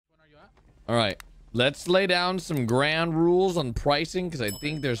All right, let's lay down some ground rules on pricing because I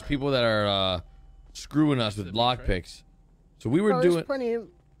think there's people that are screwing us with lockpicks. So we were doing.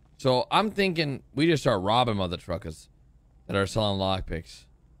 So I'm thinking we just start robbing mother truckers that are selling lockpicks.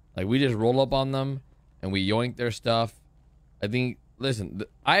 Like we just roll up on them and we yoink their stuff. I think. Listen,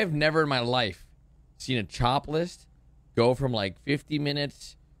 I have never in my life seen a chop list go from like 50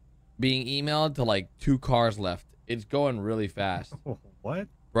 minutes being emailed to like 2 cars left. It's going really fast. What?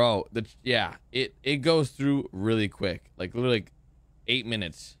 Bro, it goes through really quick. Like literally like 8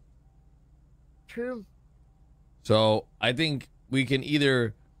 minutes. True. So I think we can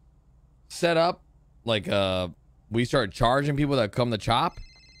either set up like we start charging people that come to chop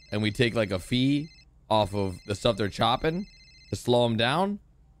and we take like a fee off of the stuff they're chopping to slow them down,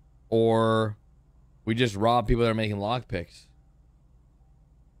 or we just rob people that are making lockpicks.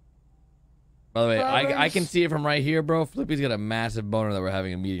 By the way, I can see it from right here, bro. Flippy's got a massive boner that we're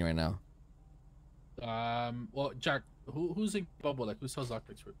having a meeting right now. Well, Jack, who's in bubble? Like, who sells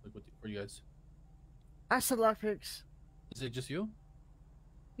lockpicks for you guys? I sell lockpicks. Is it just you?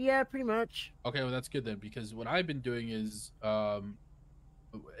 Yeah, pretty much. Okay, well that's good then, because what I've been doing is,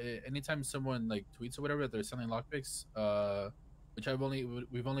 anytime someone like tweets or whatever that they're selling lockpicks, which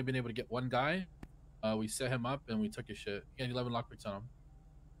we've only been able to get one guy. We set him up and we took his shit. He had 11 lockpicks on him.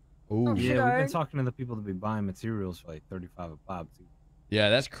 Ooh. Yeah, we've been talking to the people to be buying materials for like 35 a pop too. Yeah,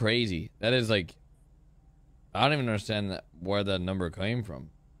 that's crazy. That is like, I don't even understand where that number came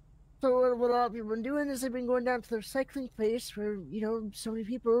from. So what a lot of people have been doing is they've been going down to the recycling place where, you know, so many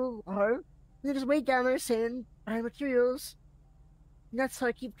people are. And they just wait down there saying, buy materials. And that's how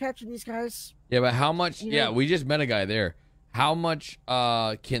I keep catching these guys. Yeah, but how much? You Yeah, know, we just met a guy there. How much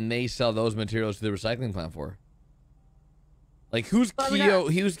can they sell those materials to the recycling plant for? Like who's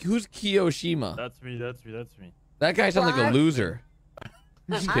who's Kiyoshima? That's me. That guy sounds like a loser.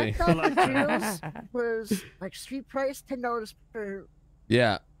 I thought materials was like street price, $10 per.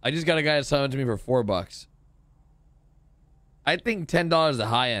 Yeah, I just got a guy that sold it to me for $4. I think $10 is the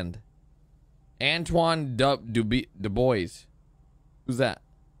high end. Antoine Du Bois. Who's that?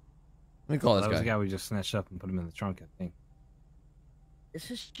 Let me call this guy. That was the guy we just snatched up and put him in the trunk, I think. Is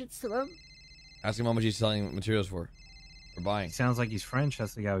this shit still up? Ask him how much he's selling materials for buying. He sounds like he's French.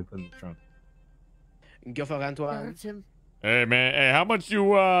 That's the guy we put in the trunk. Go for Antoine. Yeah, that's him. Hey man, hey, how much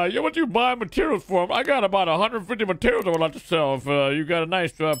you buy materials for? I got about 150 materials I would like to sell. If you got a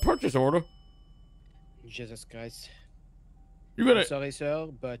nice purchase order. Jesus Christ. You got I'm sorry, sir,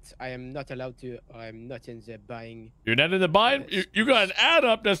 but I am not allowed to. I'm not in the buying. You're not in the buying. You got an ad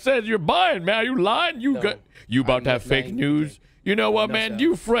up that says you're buying, man. Are you lying? You about to have fake news? You know what, man? Sir.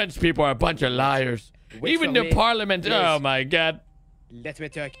 You French people are a bunch of liars. Wait Even for the me, parliament. please. Oh my God. Let me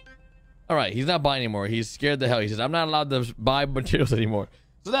talk. All right, he's not buying anymore. He's scared the hell. He says, I'm not allowed to buy materials anymore.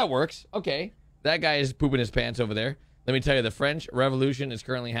 So that works. Okay. That guy is pooping his pants over there. Let me tell you, the French Revolution is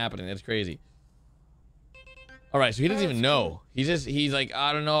currently happening. That's crazy. All right, so he doesn't even know. He's like,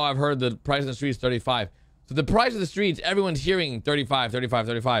 I don't know. I've heard the price of the streets 35. So the price of the streets, everyone's hearing 35, 35,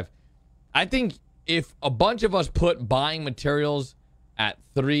 35. I think if a bunch of us put buying materials at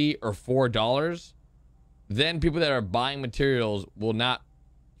 $3 or $4, then people that are buying materials will not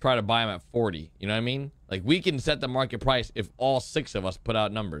try to buy them at 40. You know what I mean? Like we can set the market price if all 6 of us put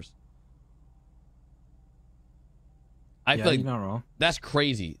out numbers. I feel like you're not wrong. That's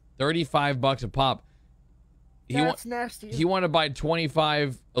crazy. $35 a pop. That's nasty. He wanted to buy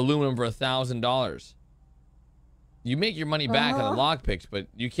 25 aluminum for $1,000. You make your money back on the lockpicks, but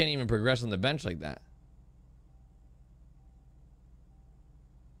you can't even progress on the bench like that.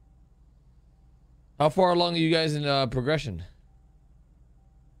 How far along are you guys in progression?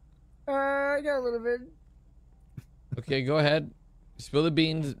 I got a little bit. Okay, go ahead. Spill the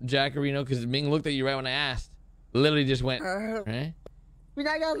beans, Jackarino, because Ming looked at you right when I asked. Literally just went, eh? I mean,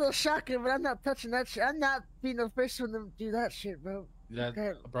 I got a little shotgun, but I'm not touching that shit. I'm not being the first one to do that shit, bro.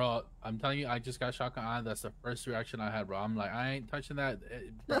 Bro, I'm telling you, I just got shotgun on. That's the first reaction I had, bro. I'm like, I ain't touching that.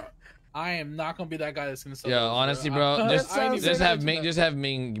 Bro, I am not gonna be that guy that's gonna sell. Yeah, those, honestly, bro, just have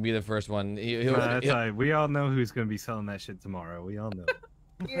Ming be the first one. That's all right. We all know who's gonna be selling that shit tomorrow. We all know.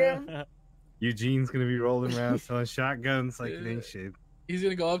 Yeah. Eugene's gonna be rolling around selling shotguns like it ain't shit. He's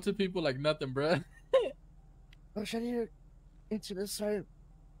gonna go up to people like nothing, bro. Oh, should I need to answer this? Sorry.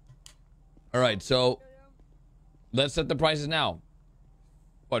 All right, so let's set the prices now.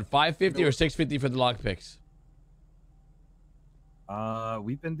 What, $550 or $650 for the lockpicks?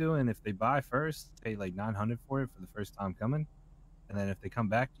 We've been doing, if they buy first, pay like $900 for it for the first time coming, and then if they come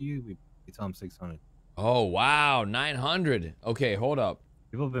back to you, we tell them $600. Oh wow, $900. Okay, hold up.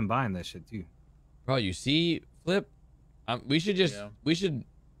 People have been buying that shit too. Bro, you see, Flip, we should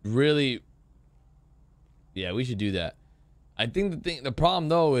really Yeah, we should do that. I think the problem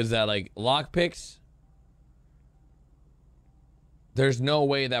though is that like lockpicks, there's no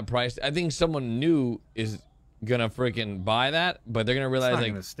way that price. I think someone new is gonna freaking buy that, but they're gonna realize It's not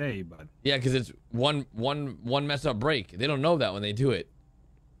like gonna stay, but yeah, because it's one mess up break. They don't know that when they do it.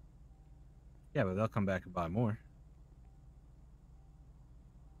 yeah, but they'll come back and buy more.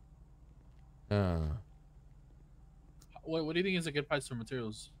 What do you think is a good price for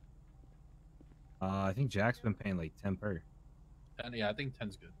materials? I think Jack's been paying like 10 per, 10, yeah, I think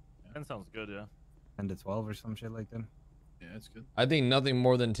 10's good. 10 sounds good, yeah. 10 to 12 or some shit like that. Yeah, it's good. I think nothing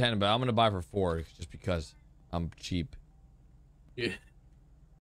more than 10, but I'm gonna buy for 4 just because I'm cheap. Yeah.